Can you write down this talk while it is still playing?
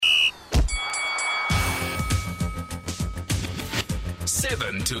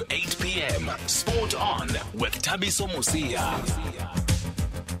7 to 8 p.m. Sport On with Thabiso Mosia.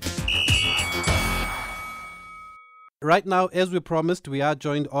 Right now, as we promised, we are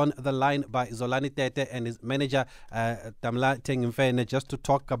joined on the line by Zolani Tete and his manager, Tamla Tengimfene, just to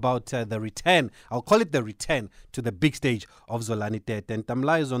talk about the return. I'll call it the return to the big stage of Zolani Tete. And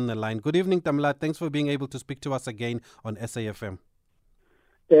Tamla is on the line. Good evening, Tamla. Thanks for being able to speak to us again on SAFM.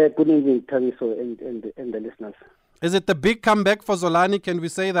 Good evening, Thabiso and the listeners. Is it the big comeback for Zolani? Can we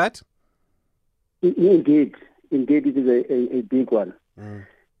say that? Indeed, it is a big one.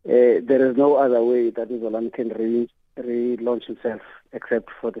 There is no other way that Zolani can relaunch himself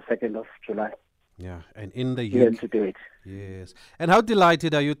except for the 2nd of July. Yeah, and in the UK. To do it. Yes. And how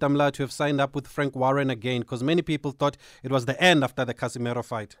delighted are you, Tamla, to have signed up with Frank Warren again? Because many people thought it was the end after the Casemiro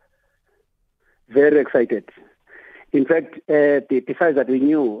fight. Very excited. In fact, the fight that we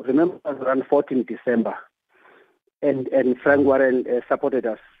knew, remember, it was around 14 December. And Frank Warren supported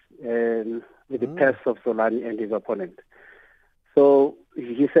us with the pass of Zolani and his opponent. So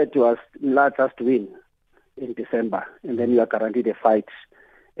he said to us, let's just win in December, and then you are guaranteed a fight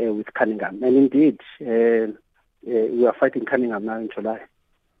with Cunningham. And indeed, we are fighting Cunningham now in July.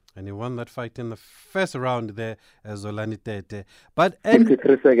 And he won that fight in the first round there, Zolani Tete. But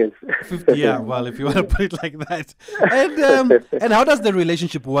 53 seconds. Yeah, well, if you want to put it like that. And how does the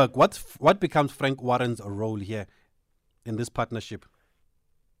relationship work? What becomes Frank Warren's role here in this partnership?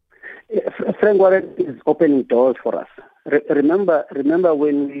 Frank Warren is opening doors for us. Remember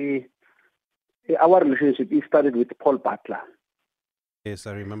when our relationship started with Paul Butler. Yes,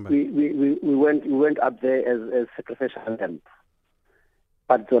 I remember. We went up there as sacrificial lamb.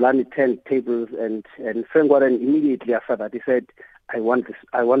 But Zolani turned tables, and Frank Warren immediately after that, he said, I want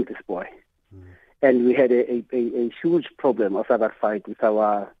this boy. And we had a huge problem after that fight with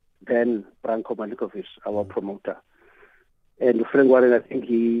our then Branko Malikovic, our promoter. And Frank Warren, I think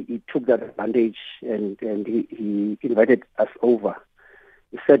he took that advantage and he invited us over.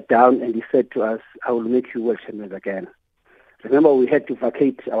 He sat down and he said to us, I will make you world champions again. Remember, we had to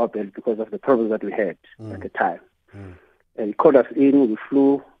vacate our belt because of the problems that we had at the time. And he called us in, we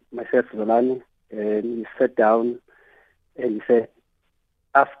flew, myself, Zolani, and we sat down and he said,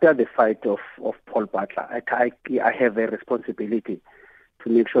 after the fight of Paul Butler, I have a responsibility to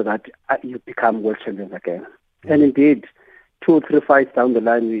make sure that you become world champions again. And indeed, 2 or 3 fights down the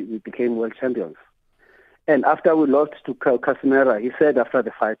line, we became world champions. And after we lost to Casemiro, he said after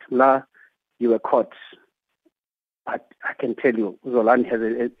the fight, La, you were caught. But I can tell you, Zolani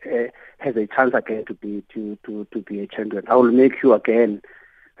has a chance again to be a champion. I will make you again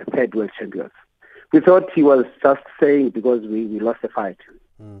the 3rd world champions. We thought he was just saying because we lost the fight.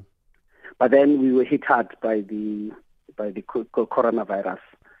 But then we were hit hard by the coronavirus.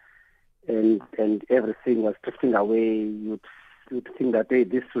 And everything was drifting away. You'd think that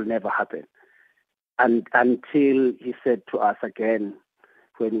this will never happen. And until he said to us again,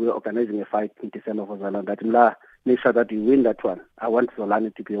 when we were organizing a fight in December for Zolani, that make sure that you win that one. I want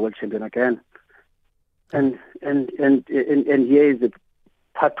Zolani to be a world champion again. And here is the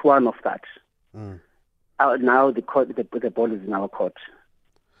part 1 of that. Now the ball is in our court.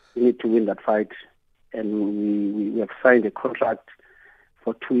 We need to win that fight, and we have signed a contract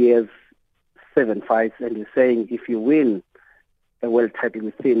for 2 years, 7 fights, and he's saying if you win a world title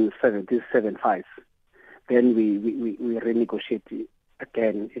within 7 fights, then we renegotiate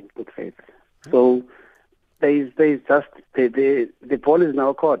again in good faith. So there's just the ball is in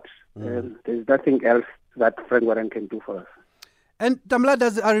our court. There's nothing else that Frank Warren can do for us. And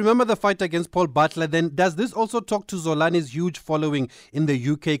Tamla, I remember the fight against Paul Butler. Then does this also talk to Zolani's huge following in the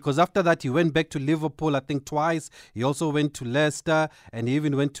UK? Because after that, he went back to Liverpool, I think twice. He also went to Leicester, and he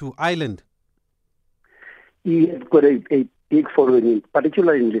even went to Ireland. He has got a big following,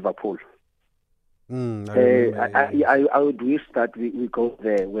 particularly in Liverpool. I would wish that we go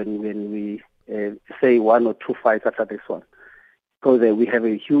there when we say 1 or 2 fights after this one. Go there, we have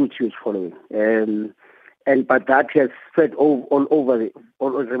a huge following. But that has spread all over.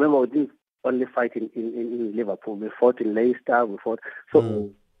 Remember, we didn't only fight in Liverpool. We fought in Leicester. So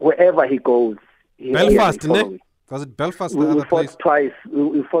wherever he goes, Belfast, isn't it? Was it Belfast? We fought twice.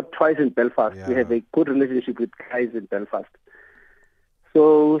 We fought twice in Belfast. Yeah. We have a good relationship with guys in Belfast.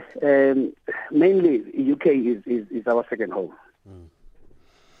 So mainly UK is our second home.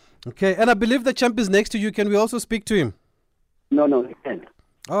 Okay, and I believe the champ is next to you. Can we also speak to him? No, he can't.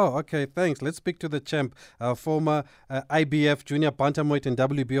 Oh, okay, thanks. Let's speak to the champ, former IBF junior bantamweight and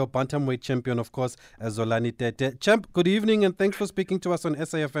WBO bantamweight champion, of course, Zolani Tete. Champ, good evening and thanks for speaking to us on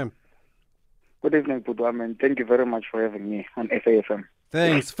SAFM. Good evening, Budwam, and thank you very much for having me on SAFM.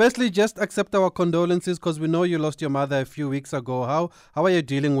 Thanks. Firstly, just accept our condolences because we know you lost your mother a few weeks ago. How are you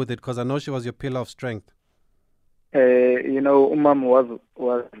dealing with it? Because I know she was your pillar of strength. Mom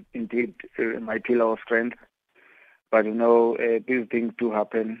was indeed my pillar of strength. But, these things do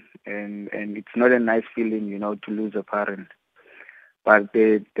happen, and it's not a nice feeling, to lose a parent. But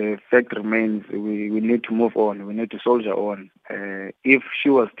the fact remains, we need to move on. We need to soldier on. If she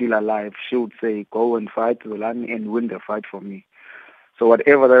was still alive, she would say, go and fight Zolani and win the fight for me. So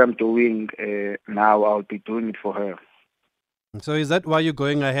whatever that I'm doing now, I'll be doing it for her. So is that why you're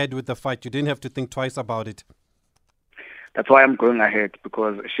going ahead with the fight? You didn't have to think twice about it? That's why I'm going ahead,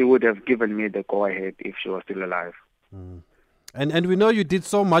 because she would have given me the go-ahead if she was still alive. Mm. And we know you did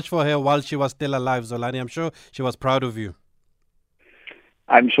so much for her while she was still alive, Zolani. I'm sure she was proud of you.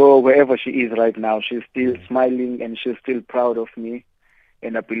 I'm sure wherever she is right now, she's still smiling and she's still proud of me.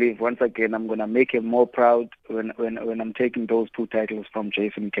 And I believe, once again, I'm going to make her more proud when I'm taking those 2 titles from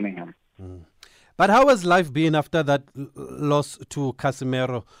Jason Cunningham. Mm. But how has life been after that loss to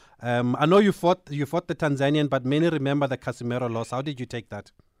Casimero? I know you fought the Tanzanian, but many remember the Casimero loss. How did you take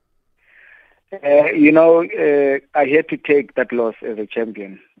that? I had to take that loss as a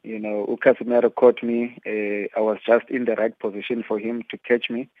champion. Casimero caught me. I was just in the right position for him to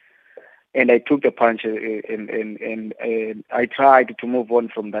catch me. And I took the punch and I tried to move on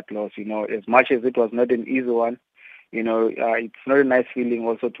from that loss. As much as it was not an easy one, it's not a nice feeling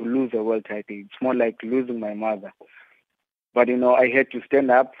also to lose a world title. It's more like losing my mother. But, I had to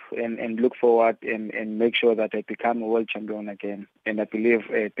stand up and look forward and make sure that I become a world champion again. And I believe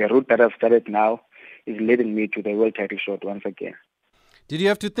the route that I've started now is leading me to the world title shot once again. Did you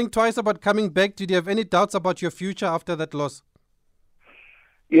have to think twice about coming back? Did you have any doubts about your future after that loss?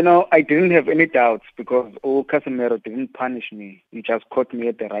 I didn't have any doubts because Casimero didn't punish me. He just caught me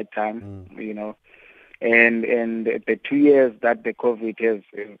at the right time, And the 2 years that the COVID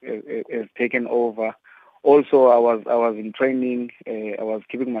has taken over, also I was in training. I was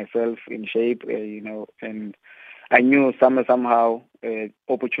keeping myself in shape, and I knew somehow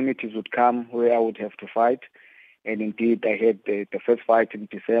opportunities would come where I would have to fight. And indeed, I had the first fight in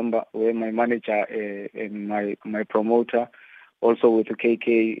December where my manager and my promoter, also with the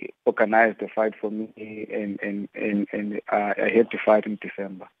KK, organized the fight for me, and I had to fight in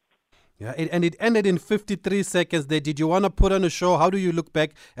December. Yeah, it ended in 53 seconds there. Did you want to put on a show? How do you look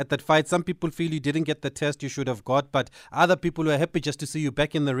back at that fight? Some people feel you didn't get the test you should have got, but other people were happy just to see you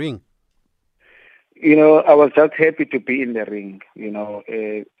back in the ring. I was just happy to be in the ring.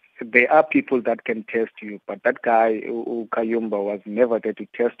 There are people that can test you, but that guy, Ukayumba, was never there to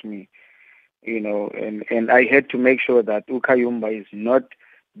test me. And I had to make sure that Ukayumba is not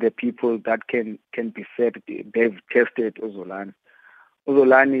the people that can be said they've tested Uzolani.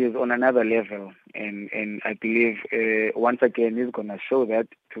 Uzolani is on another level, and I believe once again he's going to show that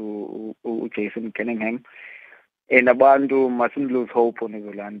to Jason Cunningham. And Abantu mustn't lose hope on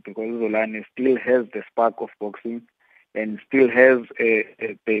Uzolani, because Uzolani still has the spark of boxing and still has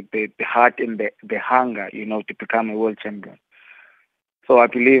the heart and the hunger, to become a world champion. So I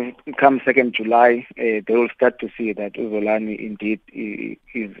believe come 2nd July, they will start to see that Uzolani indeed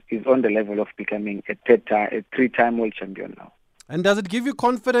is on the level of becoming a 3-time world champion now. And does it give you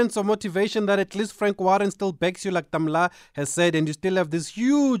confidence or motivation that at least Frank Warren still backs you, like Tamla has said, and you still have this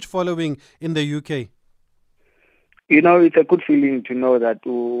huge following in the UK? It's a good feeling to know that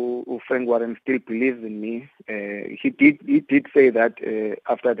Frank Warren still believes in me. He did say that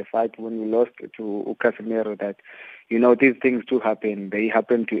after the fight when we lost to Casimero that, these things do happen. They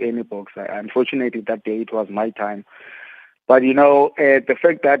happen to any boxer. Unfortunately, that day it was my time. But, the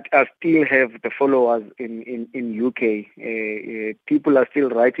fact that I still have the followers in UK, people are still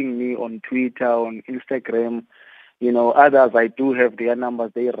writing me on Twitter, on Instagram. Others, I do have their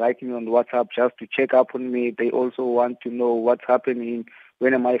numbers. They write me on WhatsApp just to check up on me. They also want to know what's happening,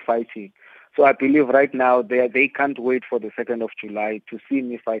 when am I fighting. So I believe right now they can't wait for the 2nd of July to see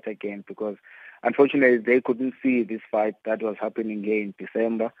me fight again, because unfortunately they couldn't see this fight that was happening here in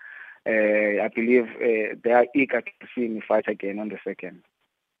December. I believe they are eager to see me fight again on the 2nd.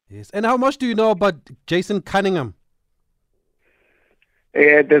 Yes. And how much do you know about Jason Cunningham?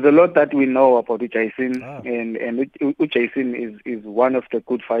 There's a lot that we know about Jason, and Jason is one of the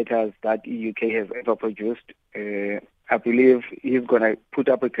good fighters that UK has ever produced. I believe he's going to put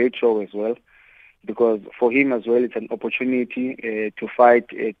up a great show as well, because for him as well, it's an opportunity to fight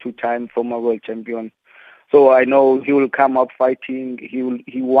a 2-time former world champion. So I know he will come up fighting.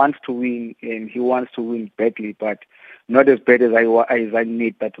 He wants to win, and he wants to win badly, but not as bad as I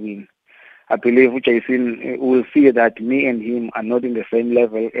need that win. I believe Jason will see that me and him are not in the same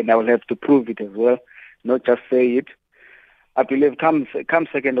level, and I will have to prove it as well, not just say it. I believe come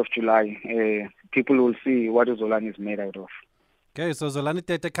 2nd of July, people will see what Zolani is made out of. Okay, so Zolani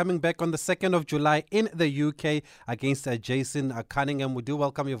Tete coming back on the 2nd of July in the UK against Jason Cunningham. We do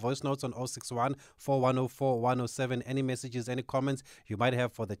welcome your voice notes on 061 4104 107. Any messages, any comments you might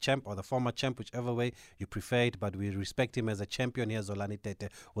have for the champ or the former champ, whichever way you prefer it, but we respect him as a champion here, Zolani Tete.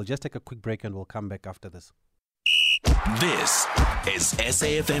 We'll just take a quick break and we'll come back after this. This is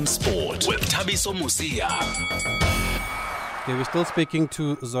SAFM Sport with Thabiso Mosia. Okay, we're still speaking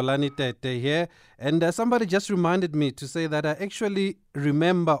to Zolani Tete here, and somebody just reminded me to say that I actually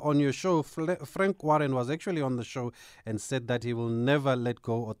remember on your show, Frank Warren was actually on the show and said that he will never let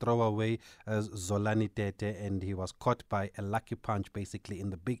go or throw away Zolani Tete, and he was caught by a lucky punch basically in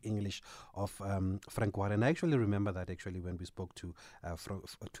the big English of Frank Warren. I actually remember that actually when we spoke to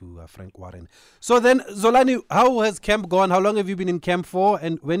Frank Warren. So then, Zolani, how has camp gone? How long have you been in camp for,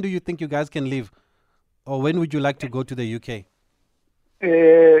 and when do you think you guys can leave? Or when would you like to go to the UK?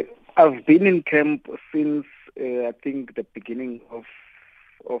 I've been in camp since I think the beginning of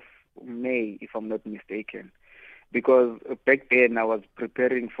May, if I'm not mistaken, because back then I was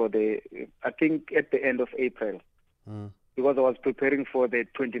preparing for I think at the end of April, because I was preparing for the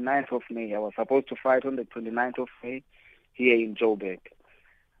 29th of May. I was supposed to fight on the 29th of May here in Joburg.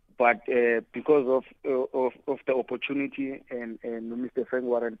 But because of the opportunity, and Mr. Frank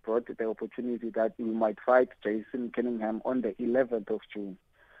Warren brought the opportunity that we might fight Jason Cunningham on the 11th of June.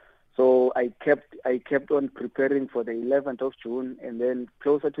 So I kept on preparing for the 11th of June, and then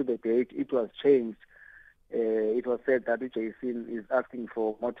closer to the date, it was changed. It was said that Jason is asking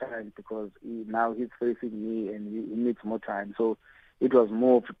for more time because now he's facing me and he needs more time. So it was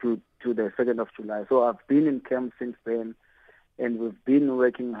moved to the 2nd of July. So I've been in camp since then. And we've been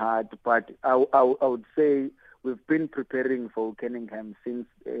working hard, but I would say we've been preparing for Cunningham since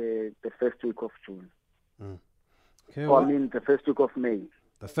the first week of June. Okay, I mean, the first week of May.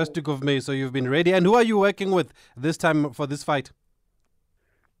 The first week of May, so you've been ready. And who are you working with this time for this fight?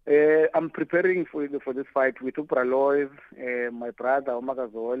 I'm preparing for this fight with Upraloy, my brother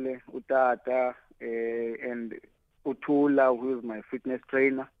Omagazole, Utata, and Utula, who is my fitness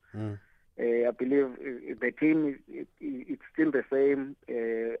trainer. I believe the team it's still the same,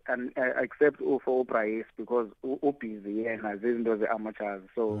 and except for Price because Up is here and Aziz was the amateurs,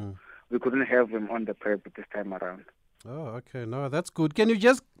 so we couldn't have him on the prep this time around. Oh, okay, no, that's good. Can you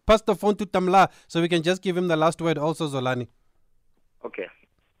just pass the phone to Tamla so we can just give him the last word also, Zolani? Okay.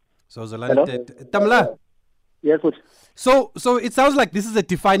 So Zolani, Tamla. Yes, good. So it sounds like this is a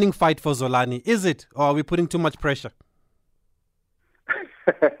defining fight for Zolani, is it? Or are we putting too much pressure?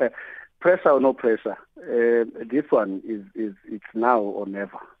 Pressure or no pressure, this one is it's now or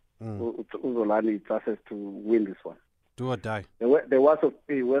never. Zolani just has to win this one. Do or die. The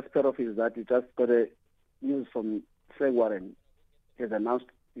worst part of it is that he just got a news from Frank Warren. He has announced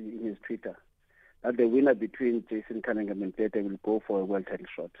in his Twitter that the winner between Jason Cunningham and Tete will go for a world title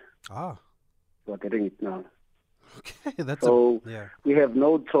shot. We're getting it now. Okay, that's we have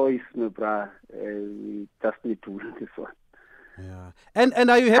no choice, my brah. We just need to win this one. Yeah. And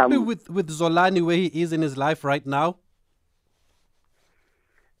are you happy with Zolani where he is in his life right now?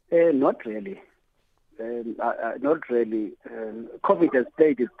 Not really. Not really. COVID has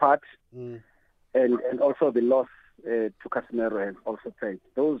played its part, and also the loss to Casemiro has also played.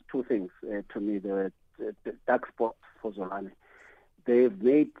 Those two things, to me, the dark spots for Zolani. They've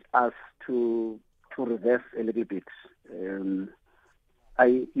made us to reverse a little bit.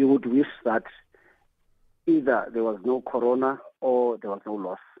 You would wish that either there was no corona or there was no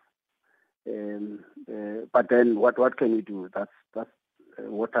loss. But then what can we do? That's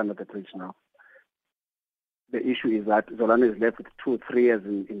water under the bridge now. The issue is that Zolani is left with 2 or 3 years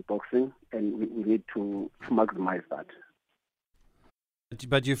in boxing, and we need to maximize that.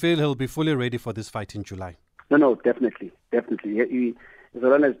 But you feel he'll be fully ready for this fight in July? No, definitely.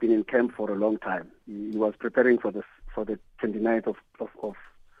 Zolani has been in camp for a long time. He was preparing for the 29th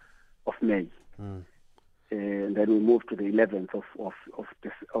of May. And then we moved to the 11th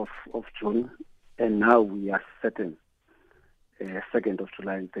of June, and now we are certain 2nd of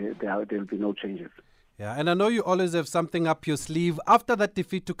July. There will be no changes. Yeah, and I know you always have something up your sleeve. After that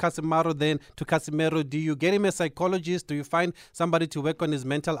defeat to Casemiro, do you get him a psychologist? Do you find somebody to work on his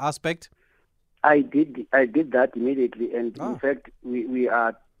mental aspect? I did that immediately, and in fact, we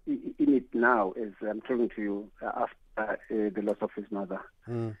are in it now as I'm talking to you after the loss of his mother.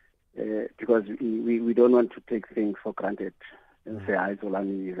 Because we don't want to take things for granted and say,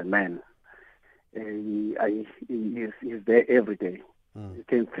 Zolani is a man. He's there every day. He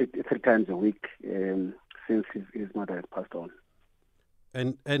came three times a week since his mother had passed on.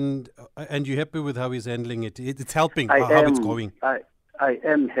 And you're happy with how he's handling it? It's helping. I How it's going. I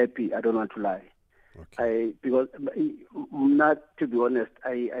am happy. I don't want to lie. Okay. Because not to be honest,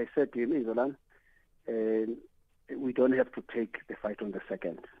 I said to him, "Hey, Zolan, we don't have to take the fight on the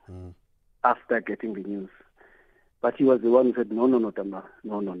second." After getting the news. But he was the one who said, no, Tamba,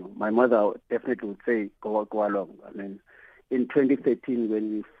 no. My mother definitely would say, go along. I mean, in 2013,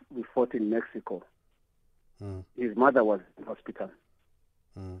 when we fought in Mexico, his mother was in hospital,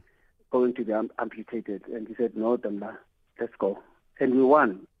 going to be amputated. And he said, no, Tamba, let's go. And we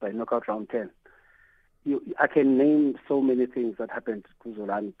won by knockout round 10. I can name so many things that happened to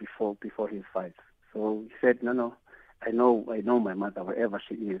Zolani before his fight. So he said, no, I know my mother, wherever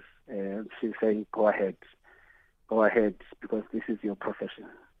she is. She's saying, go ahead, because this is your profession.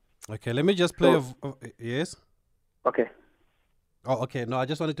 Okay, let me just play yes? Okay. Oh, okay. No, I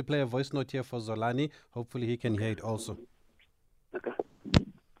just wanted to play a voice note here for Zolani. Hopefully he can hear it also. Okay.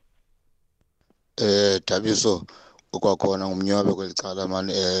 Tabiso, ukwakhona ngumnyobe kwelicala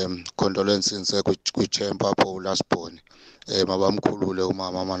mani condolences kwi-champ apho uLasbon. Mabamkhulule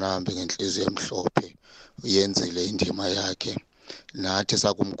umama Manambi ngenhliziyo emhlophe. Uyenzile indima yakhe. Nathi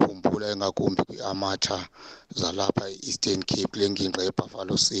sakumkhumbula engakumbi kwi-amateur zalapha e-Eastern Cape lengingqi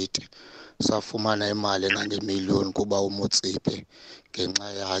eBuffalo City. Safumana imali engangemiliyoni kuba uMotsipe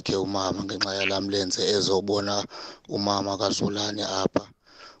ngenxa yakhe umama, ngenxa yalamlenze ezobona umama kaZolani apha.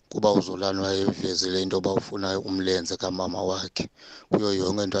 Kuba uZolani wayevezile into yoba ufuna umlenze kamama wakhe. Kuyo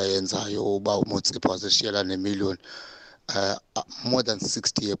yonke into ayenzayo uba uMotsipe waseshiyela nemiliyoni. More than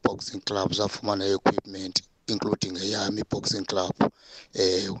 60 boxing clubs afumana equipment, including eyami boxing club.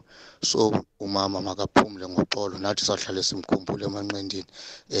 So umama makaphumle ngoxolo, nathi sahlale simkhumbule emanqendini.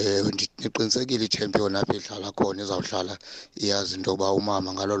 Niqinisekile i-champion apha edlala khona izawuhlala iyazi into yoba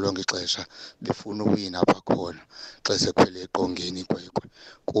umama ngalo lonke ixesha befuna uwina apha khona xa sekhwele eqongeni ikwekwe.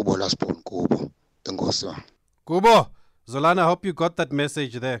 Kubo Lasbon, kubo. Enkosi ma. Kubo, Zolani, I hope you got that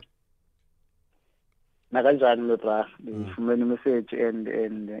message there. Nakanjani mebra, ngifumene message and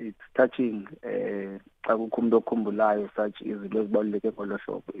it's touching xa kukho umuntu okhumbulayo such izinto ezibaluleke ngolo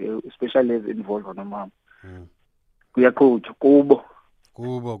hlobo, especially as involved nomama. Kuyakhutshwa kubo.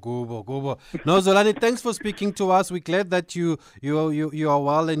 Kubo. No, Zolani, thanks for speaking to us. We're glad that you are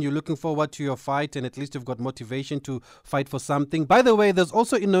well and you're looking forward to your fight, and at least you've got motivation to fight for something. By the way, there's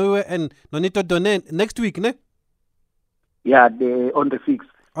also Inoue and Nonito Donen next week, ne? Yeah, on the 6th.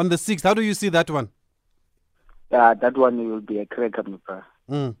 On the 6th. How do you see that one? Yeah, that one will be a cracker,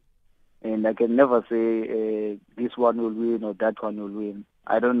 and I can never say this one will win or that one will win.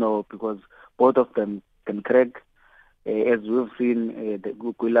 I don't know, because both of them can crack. As we've seen the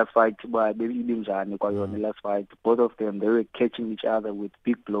last fight, last fight, both of them, they were catching each other with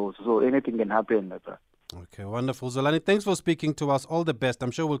big blows. So anything can happen. Okay, wonderful. Zolani, thanks for speaking to us. All the best.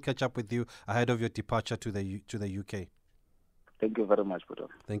 I'm sure we'll catch up with you ahead of your departure to the UK. Thank you very much, Puto.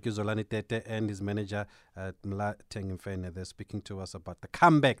 Thank you, Zolani Tete and his manager, Mla Tengimfene. They're speaking to us about the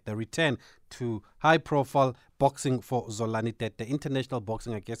comeback, the return to high-profile boxing for Zolani Tete. International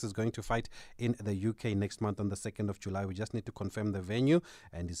boxing, I guess, is going to fight in the UK next month on the 2nd of July. We just need to confirm the venue,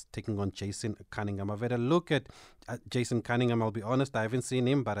 and he's taking on Jason Cunningham. I've had a look at Jason Cunningham. I'll be honest, I haven't seen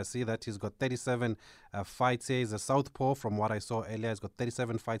him, but I see that he's got 37 fights here. He's a southpaw from what I saw earlier. He's got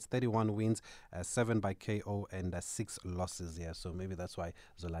 37 fights, 31 wins, 7 by KO, and 6 losses here. So maybe that's why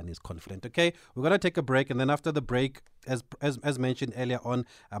Zolani is confident. Okay, we're going to take a break, and then after the break, as mentioned earlier on,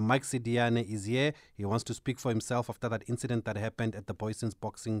 Mike Sidiane is here. He wants to speak for himself after that incident that happened at the Boysons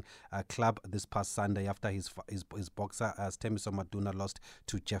Boxing Club this past Sunday after his boxer, Thembiso Maduna, lost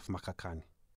to Jeff Makakane.